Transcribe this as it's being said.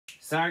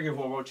Thank you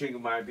for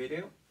watching my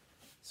video.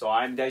 So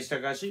I'm Daiji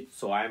Takashi,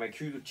 so I'm a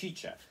Kyudo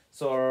teacher.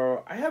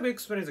 So I have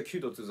explained the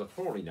Kyudo to the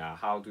foreigner,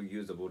 how to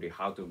use the body,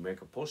 how to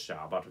make a posture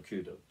about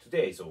Kyudo.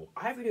 Today, so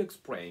I will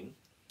explain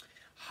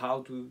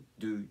how to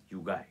do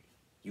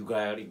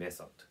Yugaeri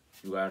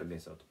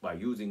method by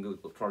using a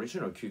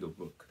traditional Kyudo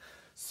book.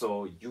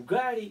 So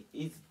Yugaeri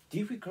is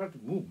difficult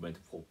movement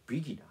for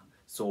beginner.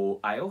 So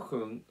I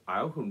often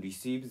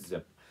receive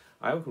the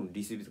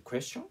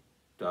question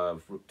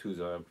to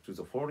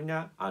the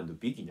foreigner and the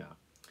beginner.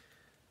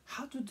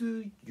 How to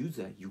do use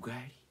a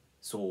Yugaeri?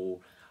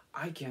 So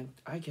I can't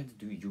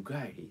do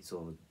Yugaeri.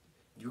 So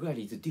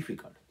Yugaeri is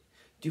difficult.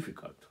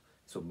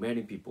 So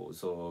many people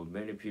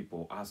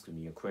ask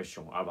me a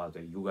question about the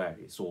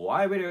Yugaeri. So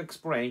I will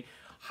explain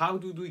how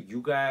to do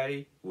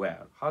Yugaeri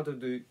well. How to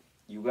do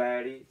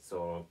Yugaeri.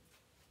 So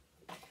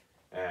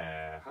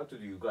how to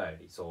do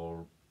Yugaeri.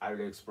 So I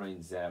will explain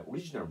the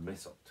original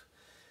method.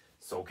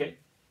 So okay.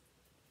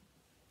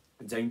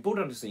 The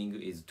important thing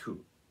is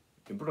two.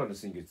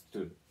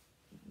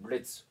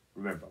 Let's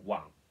remember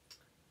one.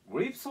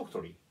 Grip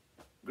softly.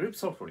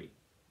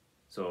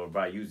 So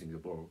by using the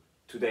ball.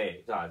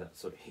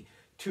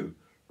 Two.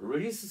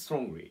 Release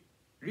strongly.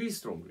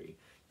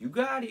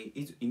 Yugaeri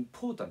is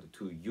important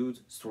to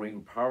use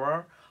string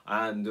power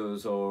and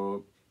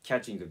so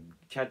catching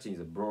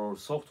the ball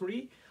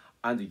softly,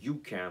 and you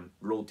can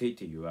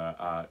rotate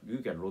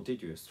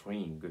your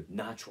string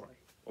naturally.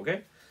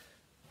 Okay.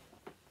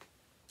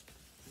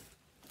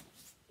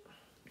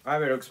 I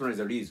will explain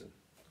the reason.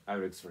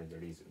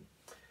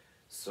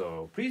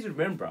 So please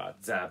remember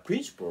the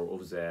principle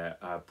of the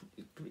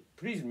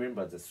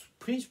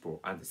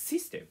principle and the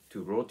system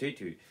to rotate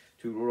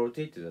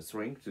the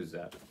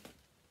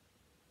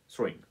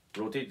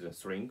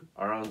string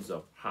around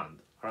the hand,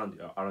 around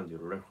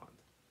your left hand.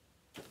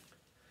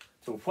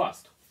 So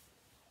first,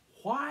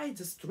 why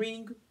the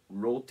string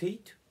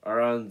rotate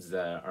around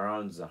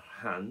the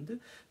hand?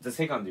 The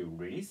second you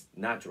release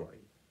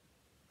naturally.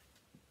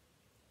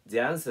 The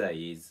answer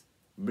is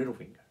middle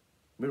finger.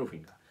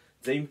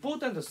 The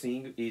important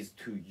thing is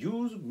to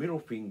use middle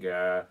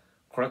finger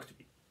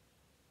correctly,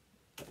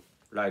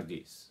 like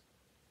this.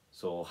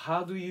 So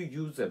how do you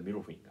use the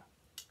middle finger?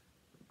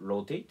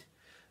 Rotate.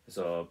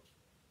 So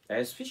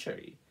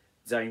especially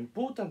the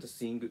important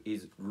thing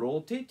is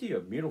rotate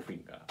your middle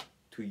finger.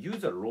 To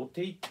use a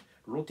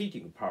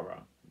rotating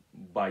power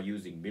by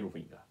using middle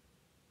finger,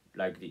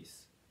 like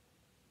this.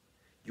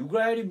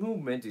 Yugaeri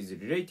movement is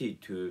related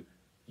to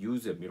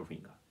use a middle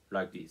finger,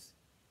 like this.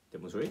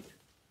 Demonstrate,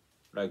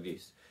 like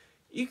this.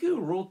 If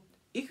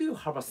you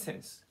have a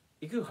sense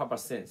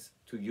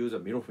to use a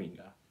middle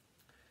finger,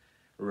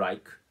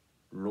 like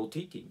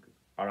rotating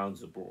around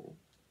the ball,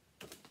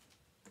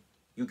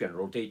 you can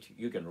rotate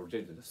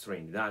the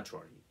string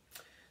naturally.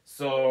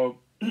 So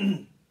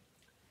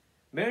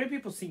many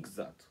people think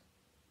that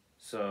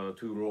so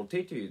to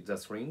rotate the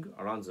string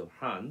around the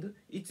hand,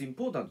 it's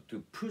important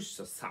to push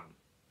the thumb,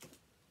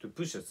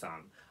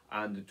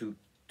 and to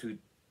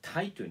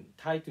tighten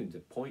the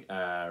point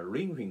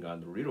ring finger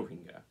and little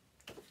finger.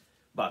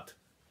 But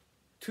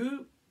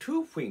two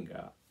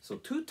finger, so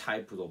two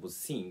types of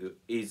thing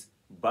is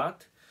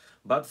but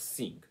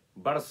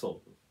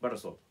solve,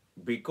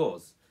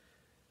 because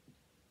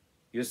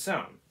your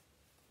thumb,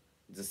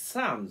 the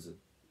thumbs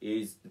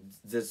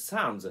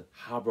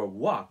have a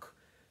work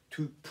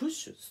to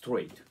push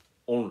straight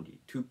only,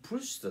 to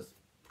push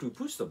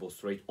the ball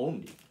straight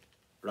only,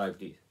 like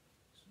this.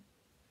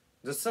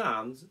 The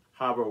thumbs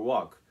have a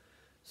work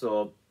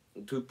so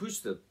to push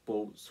the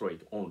ball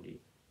straight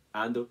only,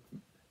 and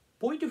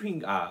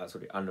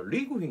and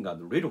ring finger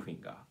and little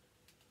finger,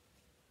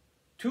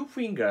 two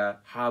finger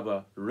have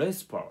a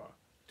less power.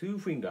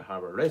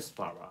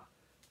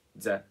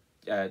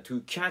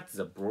 To catch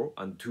the ball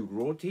and to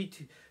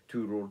rotate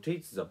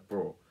the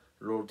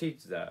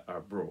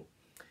ball.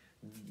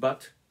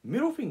 But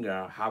middle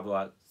finger have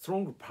a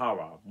stronger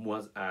power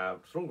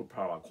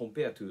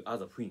compared to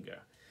other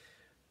finger,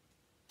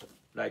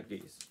 like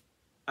this.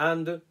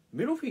 And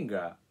middle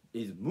finger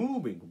is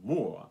moving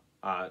more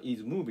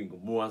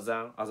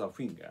than other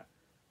finger.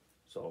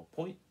 So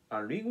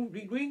ring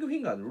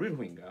finger and little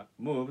finger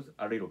moves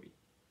a little bit,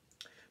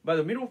 but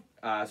the ring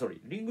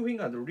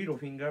finger and little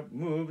finger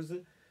moves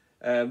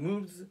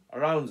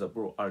around the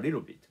ball a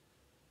little bit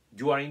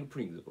during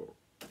playing the ball.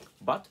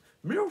 But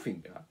middle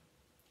finger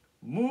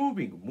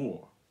moving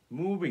more,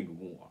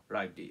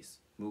 like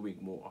this, moving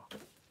more.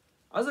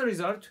 As a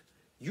result,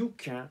 you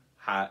can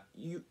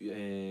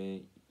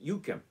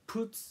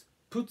put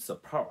the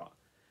power.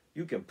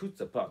 You can put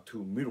the power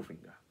to middle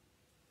finger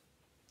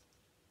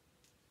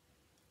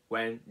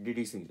when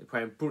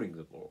pulling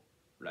the ball,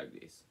 like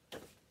this,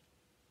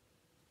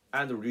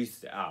 and release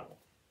the arrow.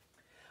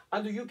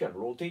 And you can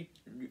rotate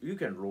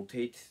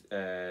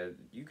the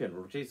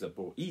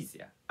ball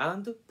easier.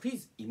 And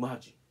please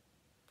imagine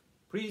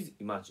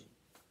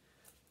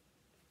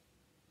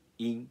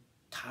in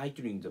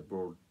tightening the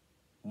ball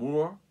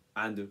more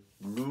and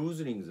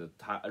loosening the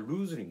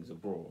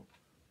ball.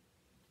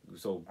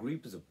 So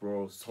grip the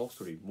ball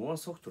more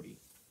softly.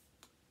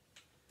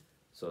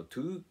 So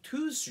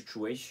two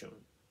situation.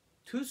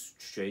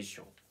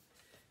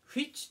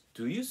 Which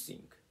do you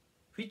think?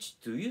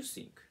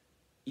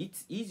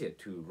 It's easier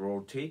to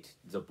rotate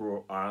the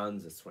ball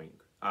around the string?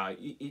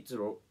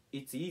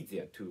 It's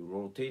easier to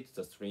rotate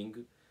the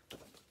string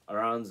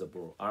around the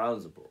ball.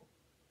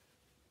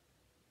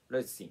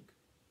 Let's think.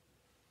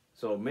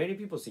 So many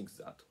people think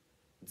that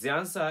the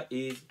answer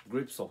is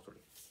grip softly.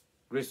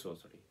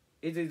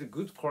 It is a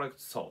good correct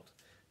thought.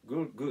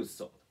 Good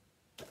thought.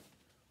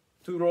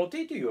 To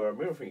rotate your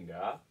middle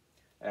finger,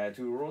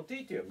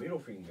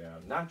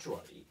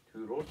 naturally,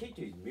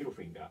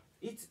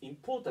 it's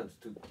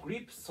important to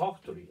grip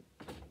softly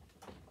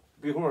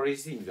before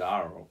releasing the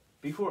arrow.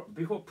 Before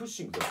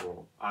pushing the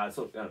ball.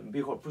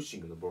 Before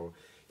pushing the ball,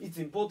 it's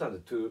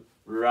important to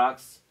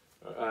relax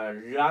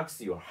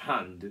your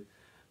hand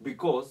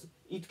because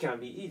it can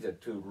be easier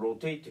to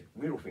rotate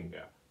middle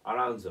finger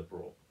around the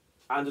ball.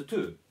 And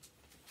two,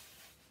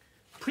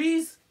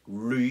 please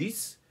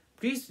release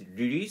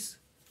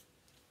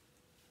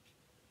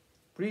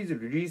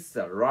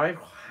the right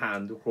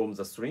hand from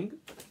the string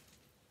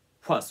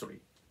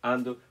firstly,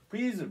 and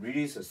please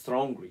release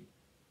strongly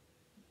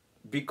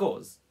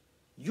because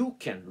you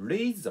can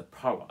raise the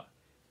power.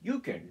 You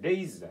can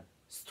raise the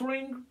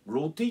string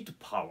rotate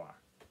power,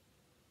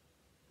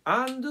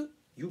 and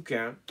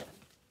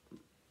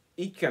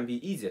it can be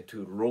easier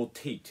to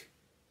rotate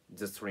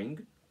the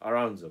string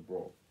around the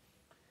ball.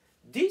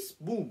 This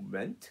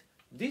movement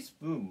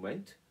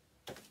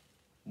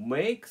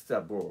makes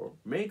the ball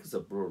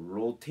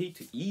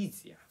rotate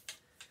easier,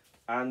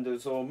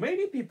 and so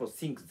many people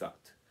think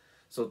that.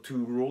 So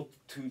to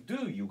do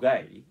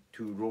Yugaeri,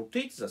 to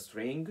rotate the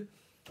string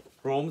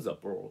from the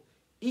ball,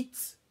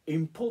 it's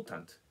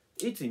important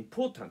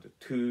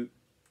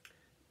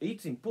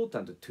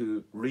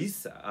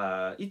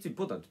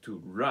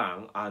to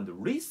learn and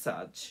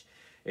research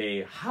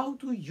how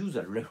to use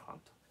the left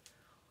hand,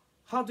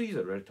 how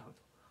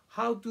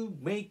to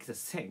make the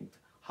sense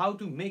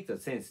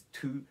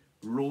to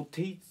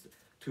rotate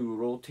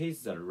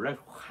the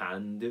left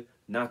hand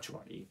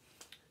naturally.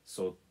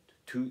 So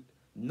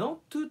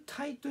not to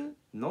tighten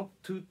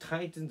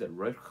the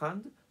left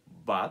hand,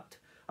 but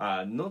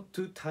not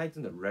to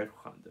tighten the left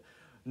hand,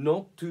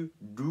 not to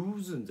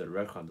loosen the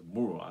left hand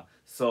more.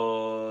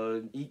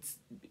 So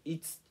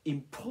it's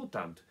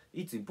important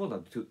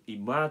to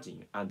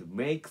imagine and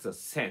make the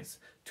sense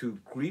to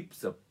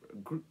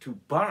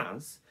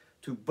balance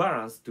to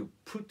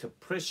put a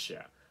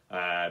pressure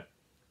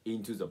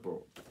into the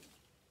ball.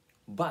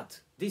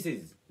 But this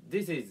is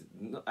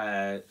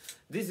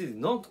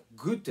not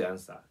good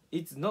answer.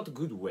 It's not a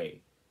good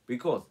way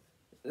because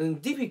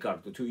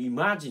difficult to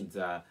imagine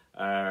the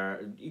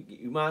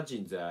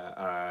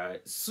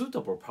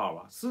suitable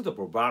power,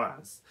 suitable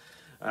balance,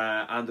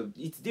 and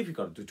it's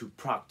difficult to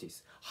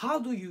practice. How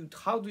do you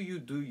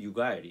do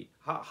Yugaeri?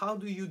 How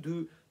do you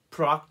do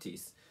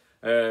practice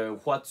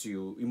what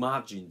you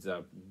imagine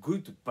the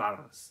good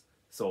balance?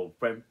 So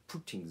when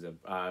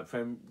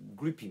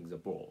gripping the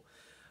ball,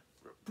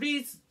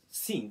 please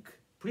think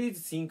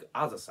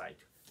other side.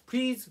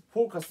 Please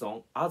focus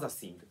on other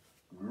thing.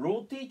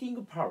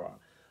 Rotating power,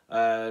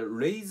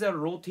 laser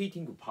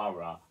rotating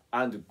power,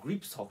 and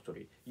grip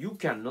softly. You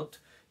cannot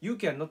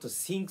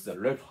think the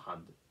left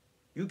hand.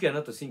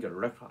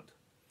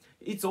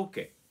 It's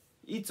okay.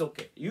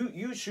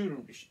 You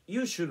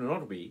should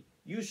not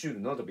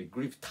be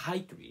grip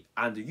tightly,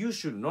 and you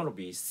should not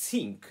be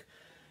think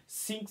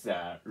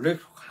the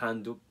left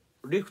hand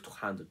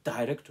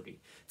directly.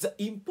 The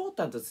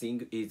important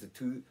thing is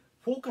to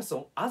focus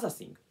on other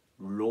thing,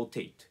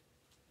 rotate,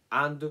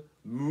 and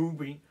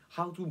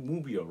how to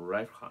move your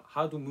right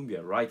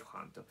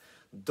hand.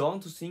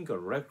 Don't think a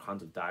left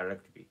hand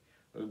directly.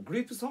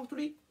 Grip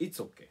softly, it's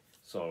okay.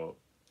 So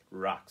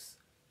relax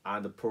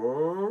and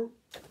pull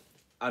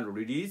and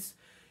release.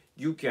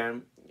 You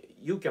can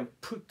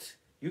put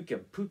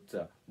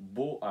the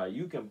ball.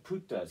 You can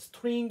put the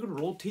string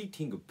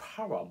rotating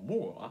power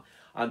more,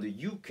 and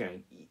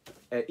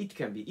it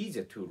can be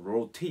easier to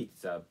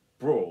rotate the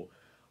ball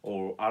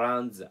or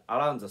around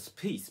the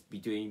space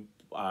between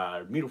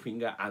middle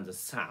finger and the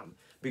thumb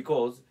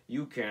because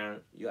you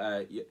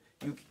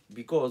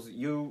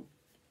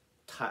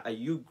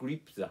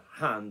grip the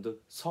hand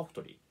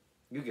softly.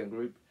 You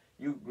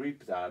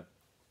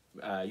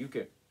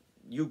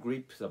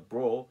grip the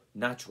ball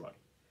naturally.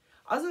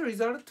 As a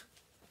result,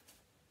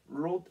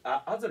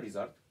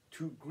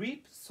 to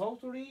grip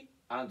softly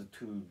and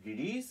to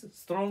release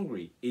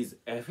strongly is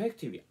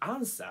effective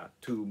answer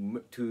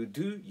to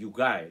do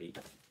Yugaeri.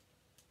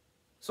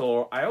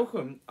 So I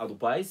often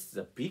advise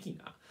the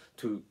beginner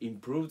to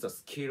improve the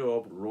skill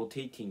of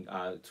rotating,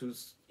 to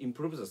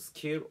improve the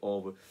skill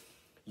of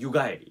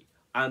Yugaeri.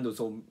 And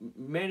so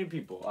many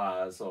people,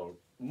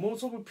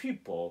 most of the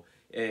people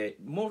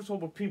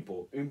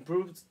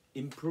improves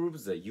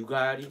the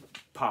Yugaeri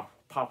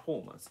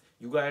performance,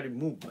 Yugaeri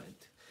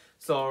movement.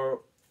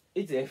 So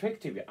it's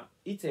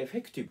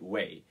effective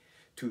way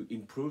to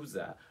improve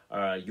the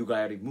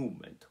Yugaeri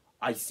movement.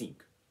 I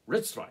think.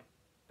 Let's try.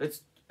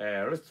 Let's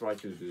try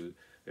to do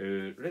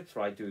let's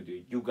try to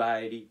do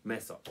Yugaeri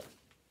method.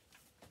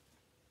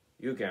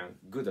 You can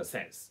good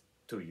sense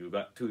to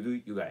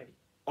do Yugaeri.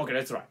 Okay,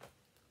 let's try.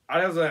 あ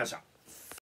りがとうございました。